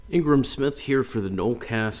Ingram Smith here for the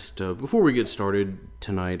Nolecast. Before we get started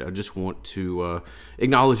tonight, I just want to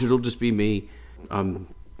acknowledge it'll just be me.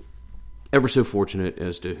 I'm ever so fortunate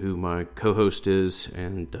as to who my co-host is,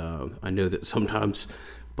 and I know that sometimes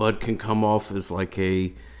Bud can come off as like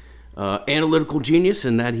a analytical genius,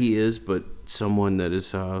 and that he is, but someone that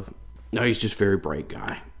is, he's just a very bright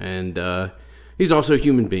guy, and he's also a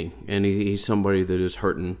human being, and he's somebody that is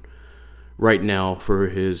hurting right now for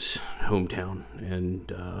his hometown and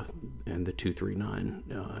the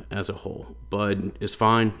 239 as a whole. Bud is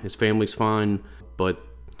fine, his family's fine, but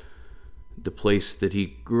the place that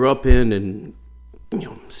he grew up in and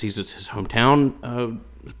sees it's his hometown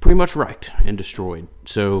was pretty much wrecked and destroyed.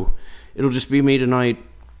 So it'll just be me tonight.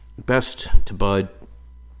 Best to Bud,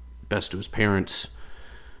 best to his parents,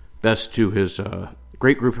 best to his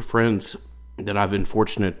great group of friends that I've been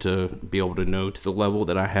fortunate to be able to know to the level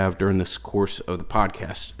that I have during this course of the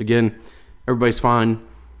podcast. Again, everybody's fine.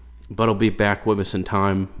 Bud will be back with us in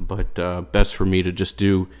time, but best for me to just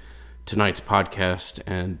do tonight's podcast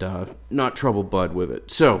and not trouble Bud with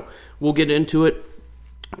it. So we'll get into it.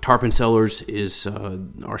 Tarpon Cellars is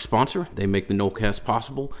our sponsor. They make the Nolecast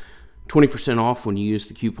possible. 20% off when you use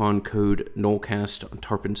the coupon code Nolecast on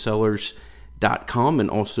tarponcellars.com.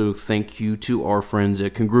 And also thank you to our friends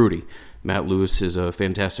at Congruity. Matt Lewis is a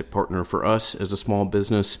fantastic partner for us as a small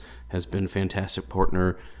business, has been a fantastic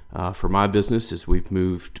partner for my business as we've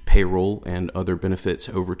moved payroll and other benefits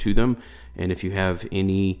over to them. And if you have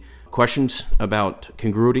any questions about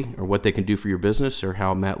Congruity or what they can do for your business or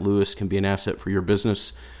how Matt Lewis can be an asset for your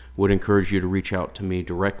business, would encourage you to reach out to me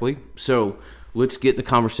directly. So let's get the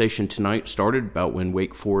conversation tonight started about when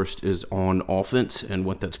Wake Forest is on offense and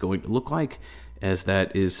what that's going to look like, as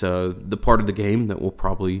that is the part of the game that will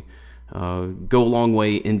probably go a long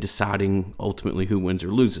way in deciding ultimately who wins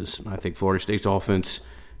or loses. And I think Florida State's offense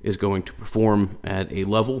is going to perform at a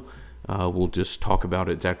level. We'll just talk about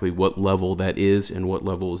exactly what level that is and what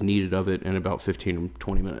level is needed of it in about 15 or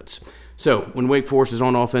 20 minutes. So when Wake Forest is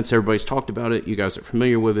on offense, everybody's talked about it. You guys are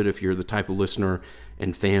familiar with it. If you're the type of listener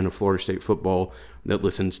and fan of Florida State football that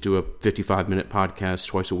listens to a 55-minute podcast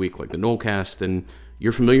twice a week like the Nolecast, then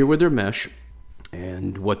you're familiar with their mesh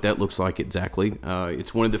and what that looks like exactly.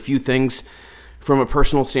 It's one of the few things from a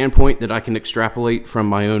personal standpoint that I can extrapolate from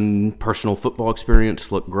my own personal football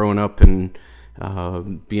experience. Look, growing up and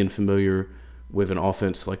being familiar with an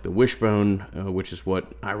offense like the wishbone, which is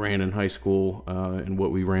what I ran in high school and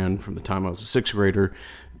what we ran from the time I was a sixth grader,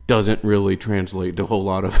 doesn't really translate to a whole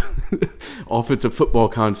lot of offensive football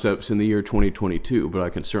concepts in the year 2022, but I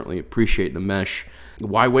can certainly appreciate the mesh.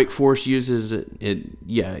 Why Wake Forest uses it,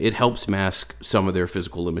 it helps mask some of their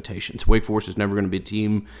physical limitations. Wake Forest is never going to be a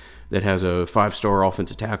team that has a 5-star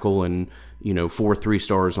offensive tackle and 4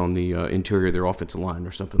 3-stars on the interior of their offensive line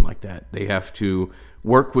or something like that. They have to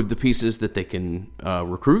work with the pieces that they can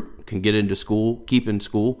recruit, can get into school, keep in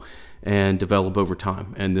school, and develop over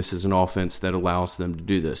time. And this is an offense that allows them to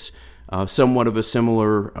do this. Somewhat of a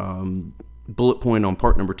similar bullet point on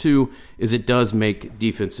part number 2 is it does make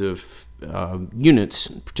defensive units,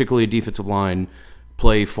 particularly a defensive line,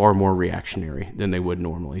 play far more reactionary than they would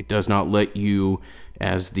normally. It does not let you,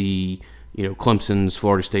 as the Clemson's,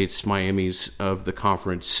 Florida State's, Miami's of the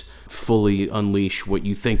conference, fully unleash what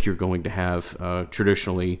you think you're going to have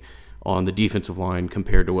traditionally on the defensive line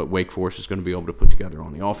compared to what Wake Forest is going to be able to put together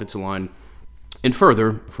on the offensive line. And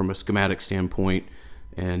further, from a schematic standpoint,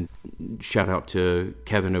 and shout out to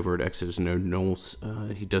Kevin over at X's and Knowles.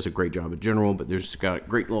 He does a great job in general, but there's got a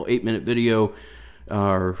great little 8-minute video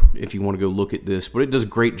if you want to go look at this. But it does a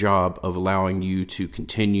great job of allowing you to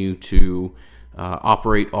continue to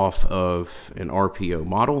operate off of an RPO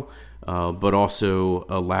model, but also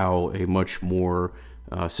allow a much more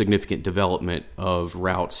significant development of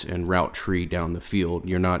routes and route tree down the field.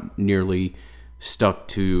 You're not nearly stuck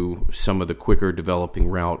to some of the quicker developing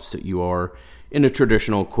routes that you are in a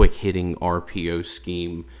traditional quick-hitting RPO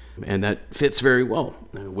scheme, and that fits very well.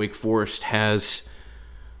 Wake Forest has,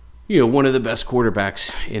 one of the best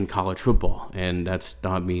quarterbacks in college football, and that's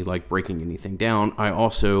not me breaking anything down. I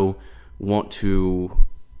also want to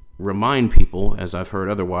remind people, as I've heard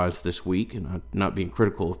otherwise this week, and I'm not being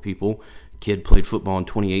critical of people, kid played football in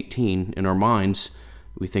 2018. In our minds,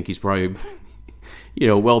 we think he's probably,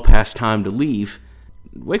 well past time to leave.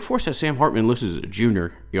 Wake Forest has Sam Hartman listed as a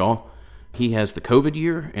junior, y'all. He has the COVID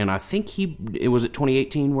year, and I think it was at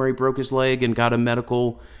 2018 where he broke his leg and got a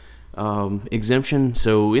medical exemption.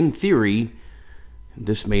 So in theory,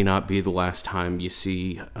 this may not be the last time you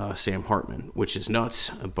see Sam Hartman, which is nuts.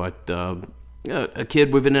 But a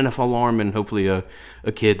kid with an NFL arm, and hopefully a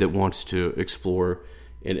kid that wants to explore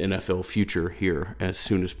an NFL future here as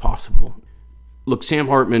soon as possible. look, Sam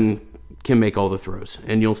Hartman can make all the throws,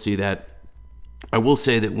 and you'll see that. I will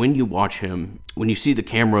say that when you watch him, when you see the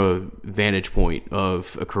camera vantage point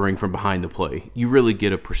of occurring from behind the play, you really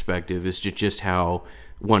get a perspective as to just how,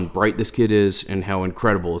 one, bright this kid is and how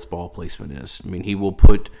incredible his ball placement is. I mean, he will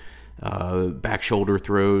put back shoulder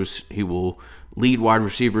throws. He will lead wide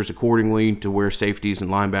receivers accordingly to where safeties and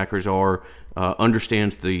linebackers are,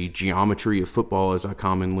 understands the geometry of football, as I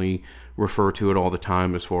commonly refer to it all the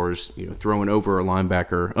time, as far as throwing over a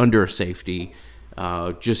linebacker, under a safety,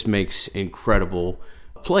 just makes incredible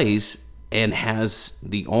plays and has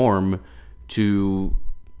the arm to,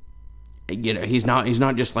 he's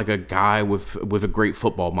not just like a guy with a great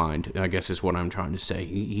football mind, I guess is what I'm trying to say.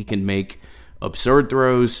 He can make absurd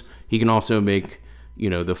throws. He can also make, the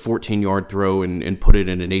 14-yard throw and put it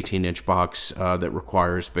in an 18-inch box that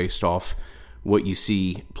requires based off what you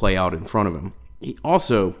see play out in front of him. He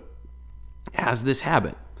also has this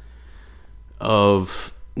habit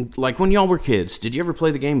of, like when y'all were kids, did you ever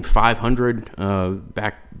play the game 500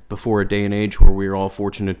 back before a day and age where we were all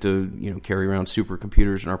fortunate to carry around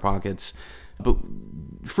supercomputers in our pockets? But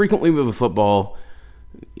frequently with a football,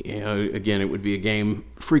 again, it would be a game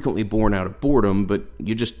frequently born out of boredom, but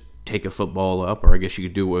you just take a football up, or I guess you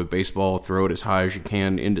could do it with baseball, throw it as high as you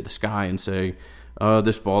can into the sky and say,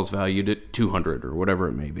 this ball's valued at 200 or whatever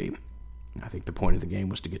it may be. I think the point of the game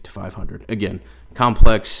was to get to 500. Again,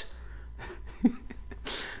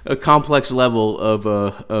 a complex level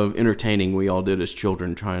of entertaining we all did as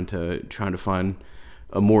children, trying to find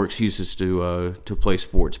more excuses to play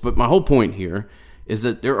sports. But my whole point here is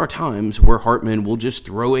that there are times where Hartman will just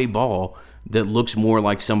throw a ball that looks more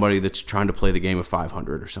like somebody that's trying to play the game of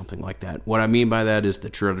 500 or something like that. What I mean by that is the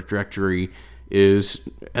trajectory is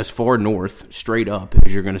as far north, straight up,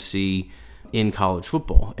 as you're going to see in college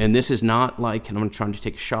football. And this is not like, and I'm trying to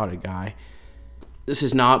take a shot at a guy, this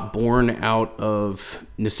is not born out of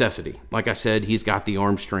necessity. Like I said, he's got the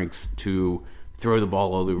arm strength to throw the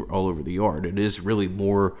ball all over the yard. It is really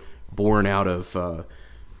more born out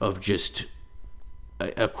of just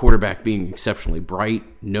a quarterback being exceptionally bright,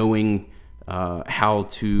 knowing how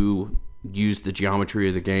to use the geometry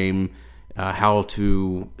of the game, how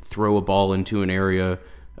to throw a ball into an area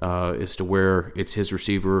as to where it's his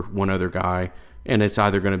receiver, one other guy, and it's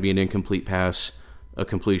either going to be an incomplete pass, a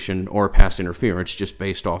completion, or a pass interference, just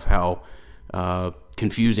based off how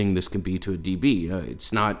confusing this can be to a DB.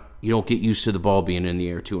 It's not, you don't get used to the ball being in the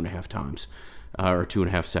air 2.5 times or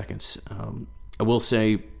 2.5 seconds. I will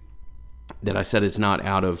say that I said it's not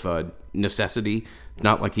out of necessity.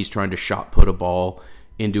 Not like he's trying to shot put a ball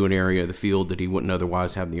into an area of the field that he wouldn't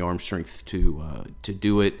otherwise have the arm strength to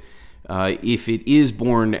do it. If it is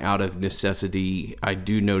born out of necessity, I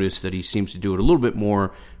do notice that he seems to do it a little bit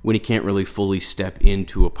more when he can't really fully step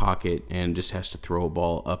into a pocket and just has to throw a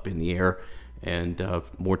ball up in the air. And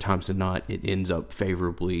more times than not, it ends up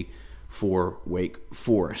favorably for Wake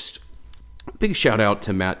Forest. Big shout out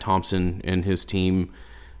to Matt Thompson and his team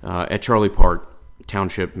at Charlie Park,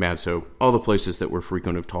 Township, Madso, all the places that we're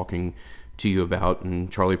frequent of talking to you about.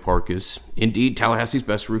 And Charlie Park is indeed Tallahassee's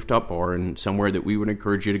best rooftop bar, and somewhere that we would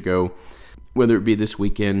encourage you to go, whether it be this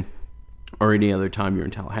weekend or any other time you're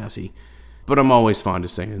in Tallahassee. But I'm always fond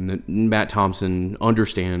of saying that Matt Thompson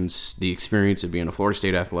understands the experience of being a Florida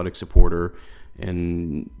State athletic supporter,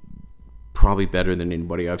 and probably better than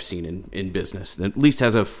anybody I've seen in business, that at least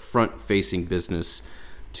has a front-facing business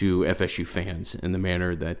to FSU fans in the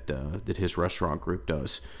manner that his restaurant group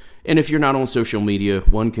does. And if you're not on social media,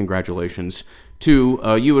 one, congratulations. Two,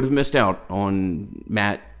 you would have missed out on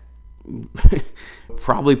Matt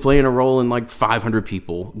probably playing a role in like 500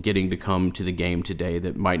 people getting to come to the game today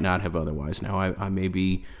that might not have otherwise. Now, I may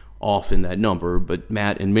be off in that number, but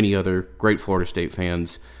Matt and many other great Florida State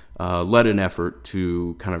fans led an effort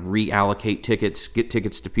to kind of reallocate tickets, get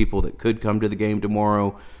tickets to people that could come to the game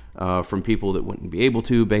tomorrow, from people that wouldn't be able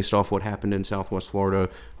to based off what happened in Southwest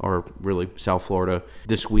Florida, or really South Florida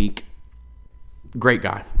this week. Great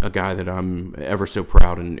guy, a guy that I'm ever so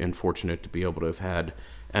proud and fortunate to be able to have had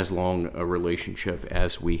as long a relationship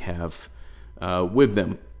as we have with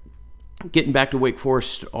them. Getting back to Wake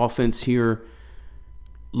Forest offense here,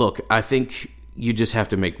 look, I think you just have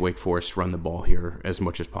to make Wake Forest run the ball here as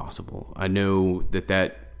much as possible. I know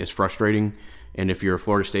that is frustrating, and if you're a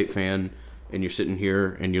Florida State fan and you're sitting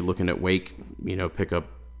here and you're looking at Wake, pick up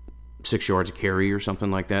 6 yards of carry or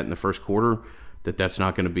something like that in the first quarter, that's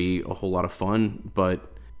not going to be a whole lot of fun.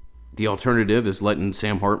 But the alternative is letting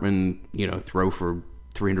Sam Hartman, throw for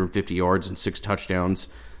 350 yards and 6 touchdowns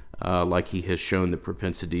like he has shown the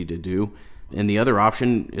propensity to do. And the other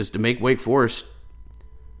option is to make Wake Forest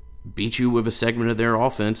beat you with a segment of their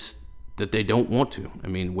offense that they don't want to. I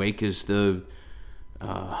mean, Wake is the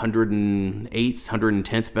 108th,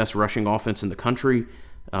 110th best rushing offense in the country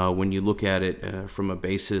when you look at it from a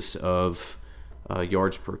basis of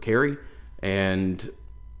yards per carry. And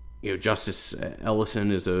Justice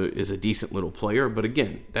Ellison is a decent little player, but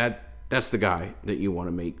again, that's the guy that you want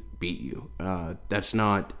to make beat you. That's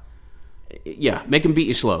not, make him beat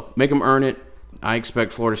you slow, make him earn it. I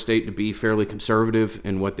expect Florida State to be fairly conservative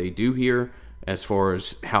in what they do here as far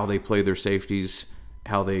as how they play their safeties,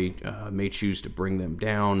 how they may choose to bring them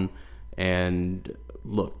down. And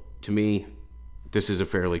look, to me, this is a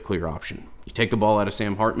fairly clear option. You take the ball out of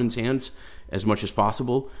Sam Hartman's hands as much as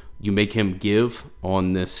possible. You make him give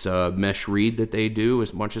on this mesh read that they do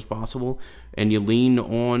as much as possible. And you lean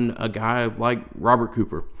on a guy like Robert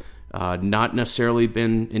Cooper. Not necessarily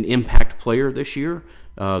been an impact player this year.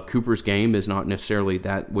 Cooper's game is not necessarily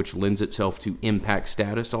that which lends itself to impact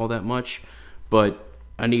status all that much. But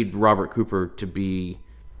I need Robert Cooper to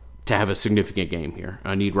have a significant game here.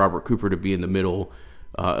 I need Robert Cooper to be in the middle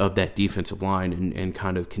of that defensive line and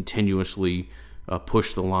kind of continuously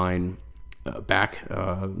push the line back,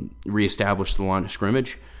 reestablish the line of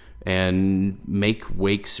scrimmage, and make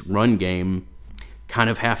Wake's run game kind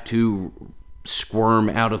of have to squirm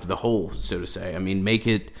out of the hole, so to say. I mean, make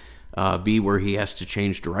it be where he has to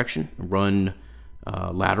change direction, run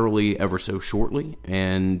laterally ever so shortly,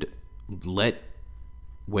 and let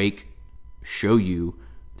Wake show you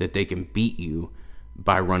that they can beat you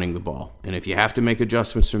by running the ball. And if you have to make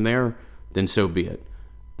adjustments from there, then so be it.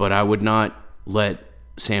 But I would not let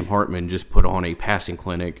Sam Hartman just put on a passing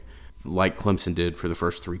clinic like Clemson did for the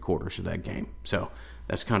first 3 quarters of that game. So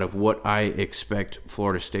that's kind of what I expect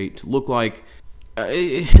Florida State to look like.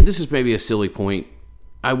 This is maybe a silly point.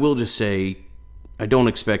 I will just say I don't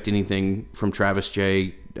expect anything from Travis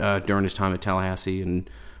Jay during his time at Tallahassee, and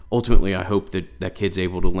ultimately I hope that kid's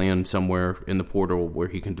able to land somewhere in the portal where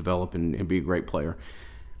he can develop and be a great player.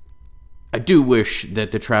 I do wish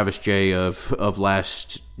that the Travis Jay of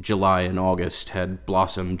last July and August had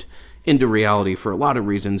blossomed into reality for a lot of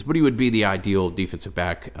reasons, but he would be the ideal defensive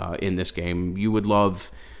back in this game. You would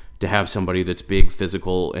love to have somebody that's big,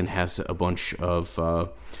 physical, and has a bunch of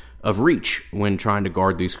reach when trying to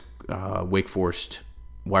guard these Wake Forest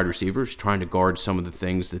wide receivers, trying to guard some of the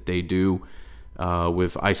things that they do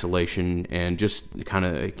with isolation and just kind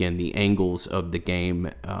of, again, the angles of the game.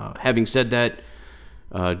 Having said that,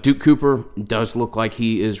 Duke Cooper does look like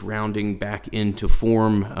he is rounding back into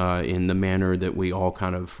form in the manner that we all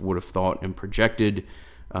kind of would have thought and projected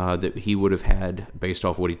that he would have had based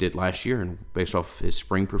off what he did last year and based off his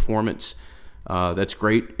spring performance. That's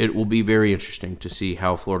great. It will be very interesting to see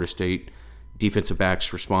how Florida State defensive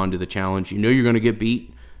backs respond to the challenge. You know you're going to get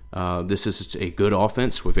beat. This is a good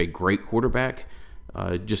offense with a great quarterback.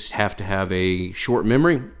 Just have to have a short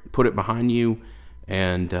memory, put it behind you,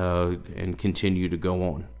 and continue to go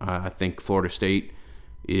on. I think Florida State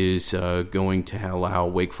is going to allow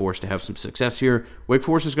Wake Forest to have some success here. Wake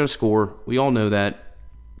Forest is going to score. We all know that.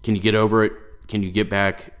 Can you get over it? Can you get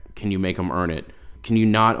back? Can you make them earn it? Can you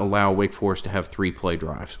not allow Wake Forest to have 3 play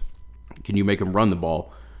drives? Can you make them run the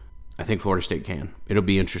ball? I think Florida State can. It'll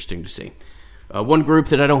be interesting to see. One group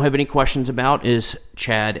that I don't have any questions about is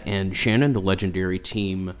Chad and Shannon, the legendary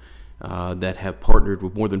team that have partnered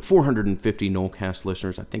with more than 450 Nolecast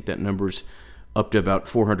listeners. I think that number's up to about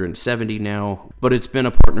 470 now. But it's been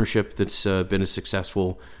a partnership that's been as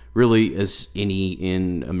successful really as any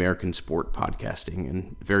in American sport podcasting.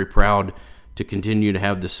 And very proud to continue to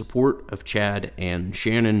have the support of Chad and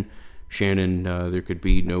Shannon. Shannon, there could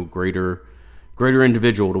be no greater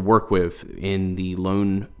individual to work with in the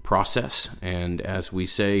loan process. And as we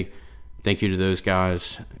say, thank you to those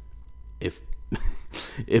guys.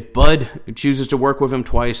 If Bud chooses to work with him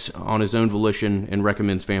twice on his own volition and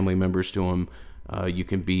recommends family members to him, you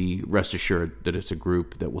can be rest assured that it's a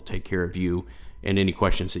group that will take care of you and any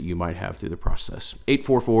questions that you might have through the process.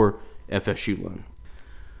 844 FSU Loan.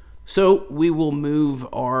 So we will move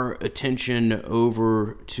our attention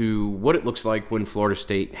over to what it looks like when Florida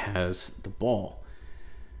State has the ball.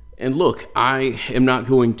 And look, I am not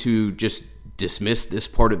going to just dismiss this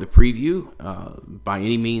part of the preview by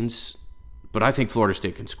any means, but I think Florida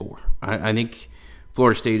State can score. I think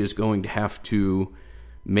Florida State is going to have to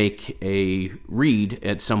make a read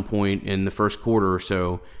at some point in the first quarter or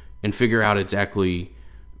so and figure out exactly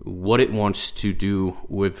what it wants to do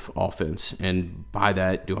with offense. And by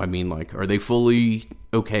that, do I mean, like, are they fully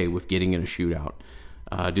okay with getting in a shootout?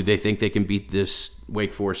 Do they think they can beat this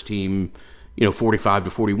Wake Forest team,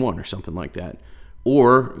 45-41 or something like that?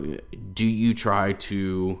 Or do you try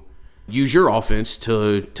to use your offense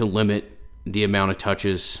to limit the amount of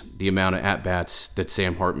touches, the amount of at-bats that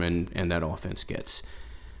Sam Hartman and that offense gets?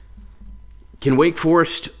 Can Wake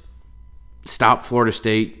Forest stop Florida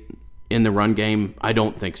State in the run game? I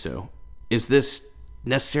don't think so. Is this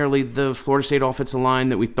necessarily the Florida State offensive line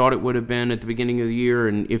that we thought it would have been at the beginning of the year?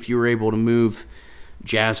 And if you were able to move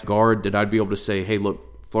Jazz guard, that I'd be able to say, hey,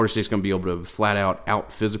 look, Florida State's going to be able to flat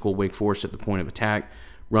out physical Wake Forest at the point of attack,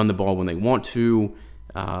 run the ball when they want to,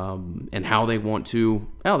 and how they want to.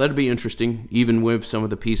 Oh, that'd be interesting. Even with some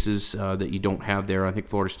of the pieces that you don't have there, I think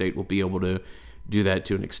Florida State will be able to do that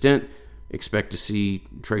to an extent. Expect to see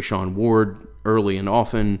Trayshawn Ward early and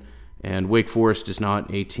often, and Wake Forest is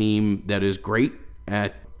not a team that is great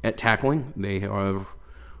at tackling. They have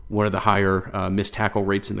one of the higher missed tackle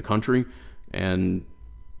rates in the country, and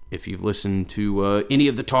if you've listened to any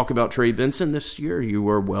of the talk about Trey Benson this year, you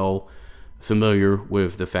are well familiar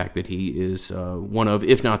with the fact that he is one of,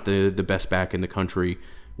 if not the best back in the country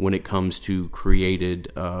when it comes to created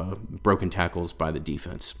broken tackles by the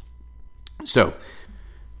defense. So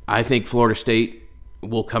I think Florida State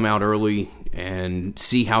will come out early and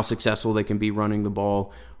see how successful they can be running the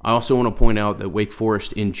ball. I also want to point out that Wake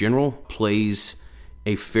Forest in general plays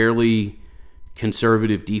a fairly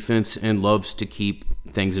conservative defense and loves to keep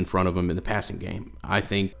things in front of them in the passing game. I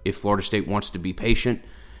think if Florida State wants to be patient,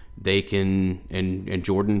 they can, and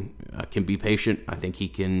Jordan can be patient. I think he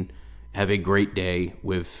can have a great day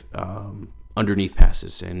with underneath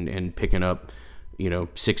passes and picking up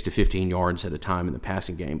 6 to 15 yards at a time in the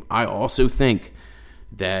passing game. I also think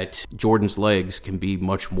that Jordan's legs can be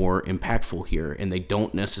much more impactful here, and they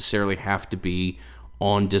don't necessarily have to be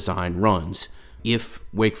on design runs. If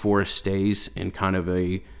Wake Forest stays in kind of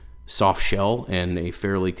a soft shell and a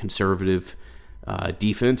fairly conservative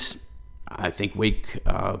defense, I think Wake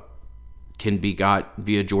can be got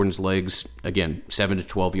via Jordan's legs, again, 7 to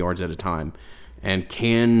 12 yards at a time. And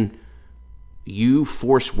can you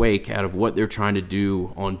force Wake out of what they're trying to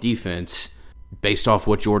do on defense based off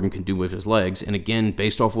what Jordan can do with his legs, and again,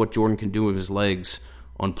 based off what Jordan can do with his legs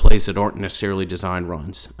on plays that aren't necessarily design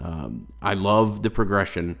runs. I love the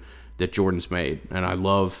progression that Jordan's made, and I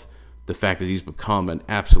love the fact that he's become an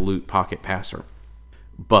absolute pocket passer.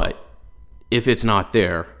 But if it's not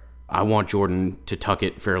there, I want Jordan to tuck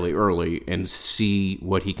it fairly early and see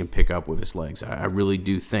what he can pick up with his legs. I really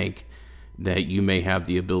do think that you may have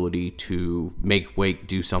the ability to make Wake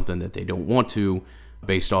do something that they don't want to,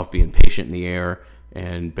 based off being patient in the air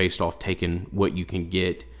and based off taking what you can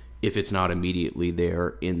get if it's not immediately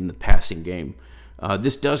there in the passing game.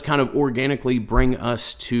 This does kind of organically bring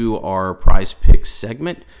us to our Prize Picks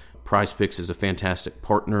segment. Prize Picks is a fantastic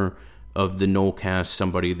partner of the Nolecast,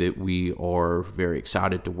 somebody that we are very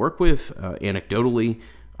excited to work with. Anecdotally,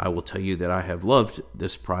 I will tell you that I have loved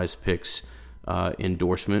this Prize Picks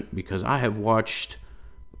endorsement because I have watched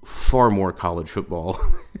far more college football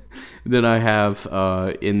than I have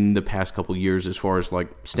in the past couple years, as far as like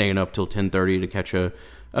staying up till 10:30 to catch a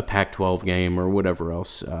Pac-12 game or whatever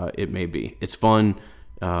else it may be. It's fun.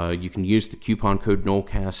 You can use the coupon code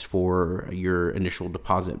Nolecast for your initial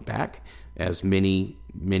deposit back, as many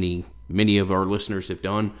of our listeners have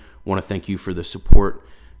done. I want to thank you for the support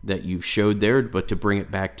that you've showed there. But to bring it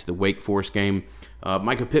back to the Wake Forest game,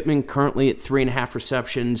 Micah Pittman currently at 3.5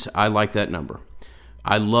 receptions. I like that number.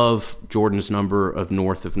 I love Jordan's number of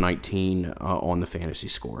north of 19 on the fantasy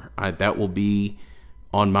score. That will be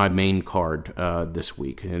on my main card this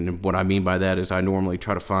week. And what I mean by that is I normally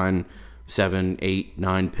try to find 7, 8,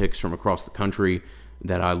 9 picks from across the country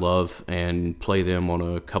that I love and play them on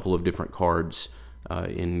a couple of different cards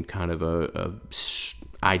in kind of a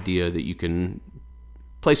idea that you can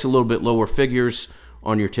place a little bit lower figures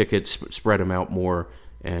on your tickets, spread them out more,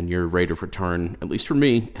 and your rate of return, at least for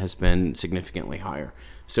me, has been significantly higher.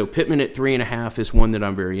 So Pittman at 3.5 is one that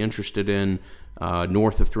I'm very interested in.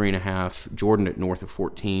 North of 3.5, Jordan at north of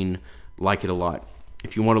 14, like it a lot.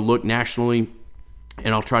 If you want to look nationally,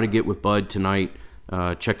 and I'll try to get with Bud tonight,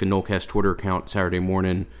 check the Nolecast Twitter account Saturday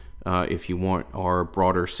morning if you want our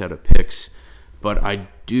broader set of picks. But I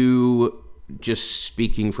do, just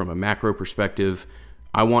speaking from a macro perspective,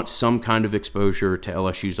 I want some kind of exposure to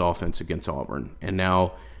LSU's offense against Auburn. And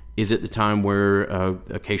now, is it the time where a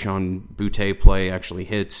Kayshon Boutte play actually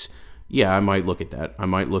hits? Yeah, I might look at that. I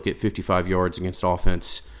might look at 55 yards against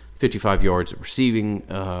offense, 55 yards of receiving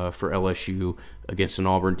for LSU against an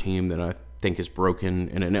Auburn team that I think is broken,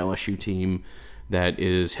 and an LSU team that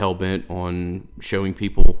is hell-bent on showing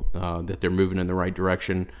people that they're moving in the right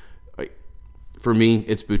direction. For me,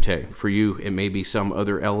 it's Boutte. For you, it may be some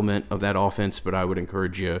other element of that offense, but I would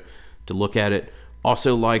encourage you to look at it.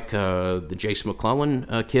 Also like the Jace McClellan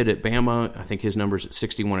kid at Bama. I think his number's at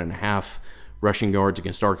 61.5 rushing yards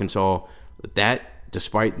against Arkansas. That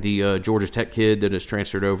despite the Georgia Tech kid that has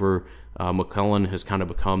transferred over, McClellan has kind of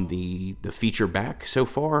become the feature back so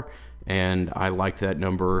far, and I like that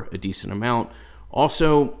number a decent amount.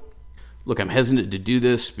 Also, look, I'm hesitant to do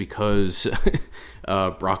this because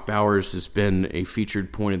Brock Bowers has been a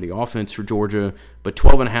featured point of the offense for Georgia, but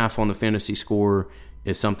 12.5 on the fantasy score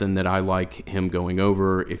is something that I like him going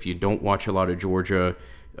over. If you don't watch a lot of Georgia,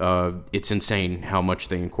 it's insane how much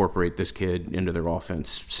they incorporate this kid into their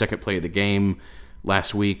offense. Second play of the game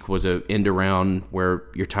last week was an end around where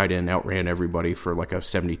your tight end outran everybody for like a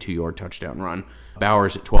 72-yard touchdown run.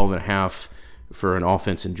 Bowers at 12.5 for an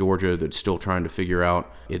offense in Georgia that's still trying to figure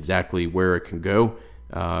out exactly where it can go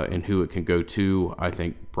and who it can go to. I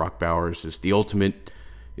think Brock Bowers is the ultimate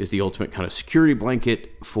kind of security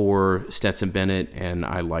blanket for Stetson Bennett, and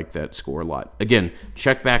I like that score a lot. Again,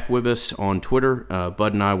 check back with us on Twitter.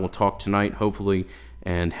 Bud and I will talk tonight, hopefully,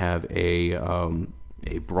 and have a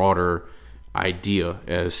broader idea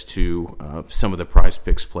as to some of the Prize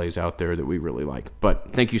Picks plays out there that we really like.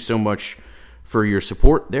 But thank you so much for your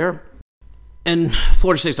support there. And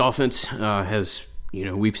Florida State's offense has,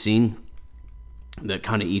 we've seen that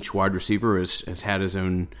kind of each wide receiver has had his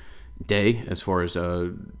own day, as far as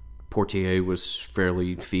Portier was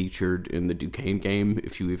fairly featured in the Duquesne game,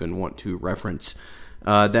 if you even want to reference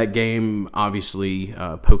that game. Obviously,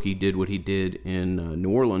 Pokey did what he did in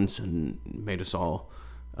New Orleans and made us all.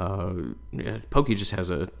 Pokey just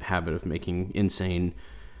has a habit of making insane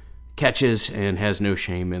catches and has no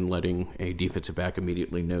shame in letting a defensive back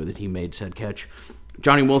immediately know that he made said catch.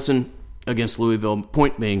 Johnny Wilson against Louisville.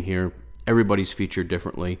 Point being here, everybody's featured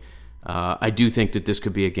differently. I do think that this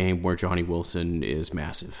could be a game where Johnny Wilson is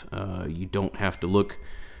massive. You don't have to look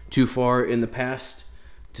too far in the past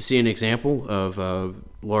to see an example of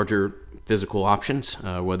larger physical options,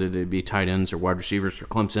 whether they be tight ends or wide receivers for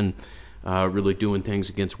Clemson, really doing things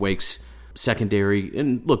against Wake's secondary.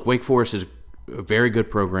 And look, Wake Forest is a very good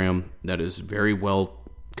program that is very well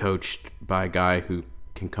coached by a guy who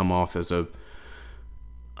can come off as a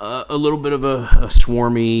little bit of a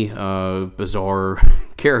swarmy, bizarre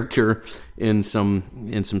character in some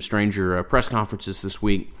stranger press conferences this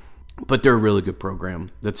week. But they're a really good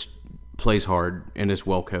program that plays hard and is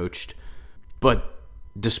well coached. But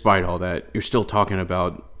despite all that, you're still talking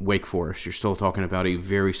about Wake Forest. You're still talking about a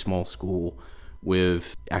very small school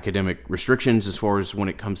with academic restrictions as far as when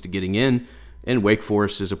it comes to getting in. And Wake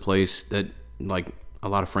Forest is a place that, like, a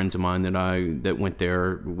lot of friends of mine that went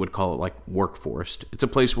there would call it like work forest. It's a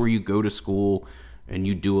place where you go to school and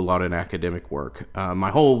you do a lot of academic work.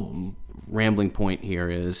 My whole rambling point here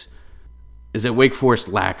is that Wake Forest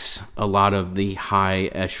lacks a lot of the high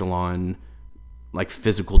echelon, like,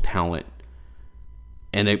 physical talent,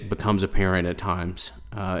 and it becomes apparent at times.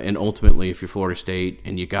 And ultimately, if you're Florida State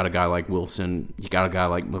and you got a guy like Wilson, you got a guy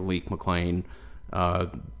like Malik McClain,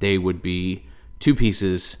 they would be two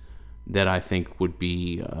pieces that I think would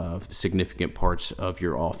be significant parts of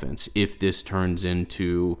your offense if this turns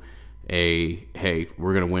into hey,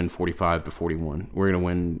 we're going to win 45-41. We're going to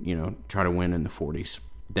win, try to win in the 40s.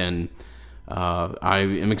 Then I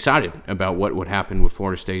am excited about what would happen with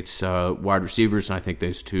Florida State's wide receivers, and I think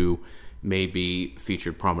those two may be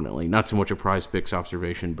featured prominently. Not so much a Prize Picks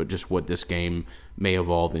observation, but just what this game may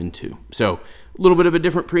evolve into. So a little bit of a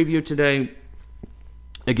different preview today.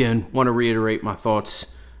 Again, want to reiterate my thoughts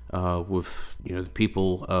with the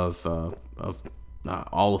people of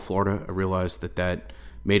all of Florida. I realize that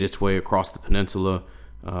made its way across the peninsula,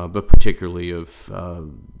 but particularly of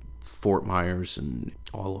Fort Myers and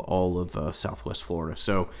all of Southwest Florida.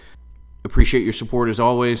 So appreciate your support as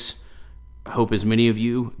always. I hope as many of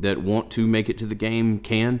you that want to make it to the game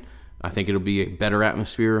can. I think it'll be a better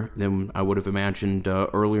atmosphere than I would have imagined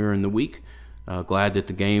earlier in the week. Glad that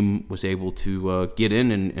the game was able to get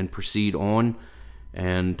in and proceed on,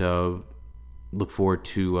 and look forward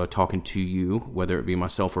to talking to you, whether it be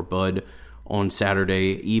myself or Bud, on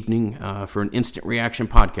Saturday evening for an Instant Reaction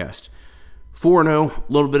podcast. 4-0,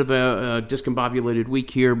 a little bit of a discombobulated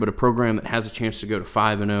week here, but a program that has a chance to go to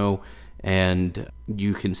 5-0, and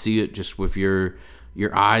you can see it just with your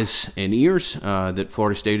eyes and ears that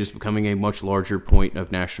Florida State is becoming a much larger point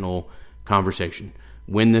of national conversation.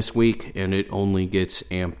 Win this week, and it only gets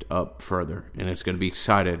amped up further, and it's going to be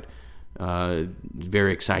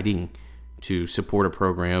very exciting to support a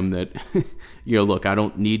program that, look, I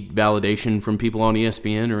don't need validation from people on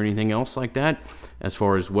ESPN or anything else like that as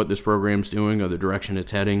far as what this program's doing or the direction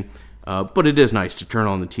it's heading, but it is nice to turn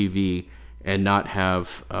on the TV and not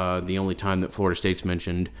have the only time that Florida State's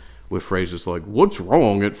mentioned with phrases like, what's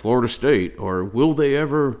wrong at Florida State, or will they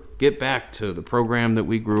ever get back to the program that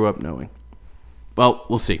we grew up knowing? Well,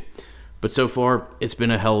 we'll see. But so far, it's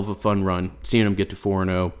been a hell of a fun run. Seeing them get to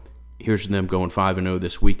 4-0. Here's them going 5-0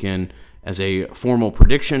 this weekend. As a formal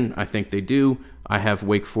prediction, I think they do. I have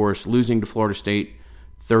Wake Forest losing to Florida State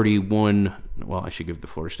 31. Well, I should give the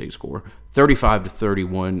Florida State score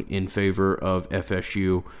 35-31 in favor of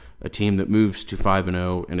FSU, a team that moves to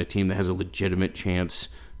 5-0 and a team that has a legitimate chance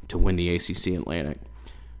to win the ACC Atlantic.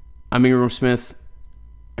 I'm Ingram Smith.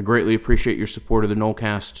 I greatly appreciate your support of the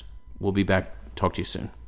Nolecast. We'll be back. Talk to you soon.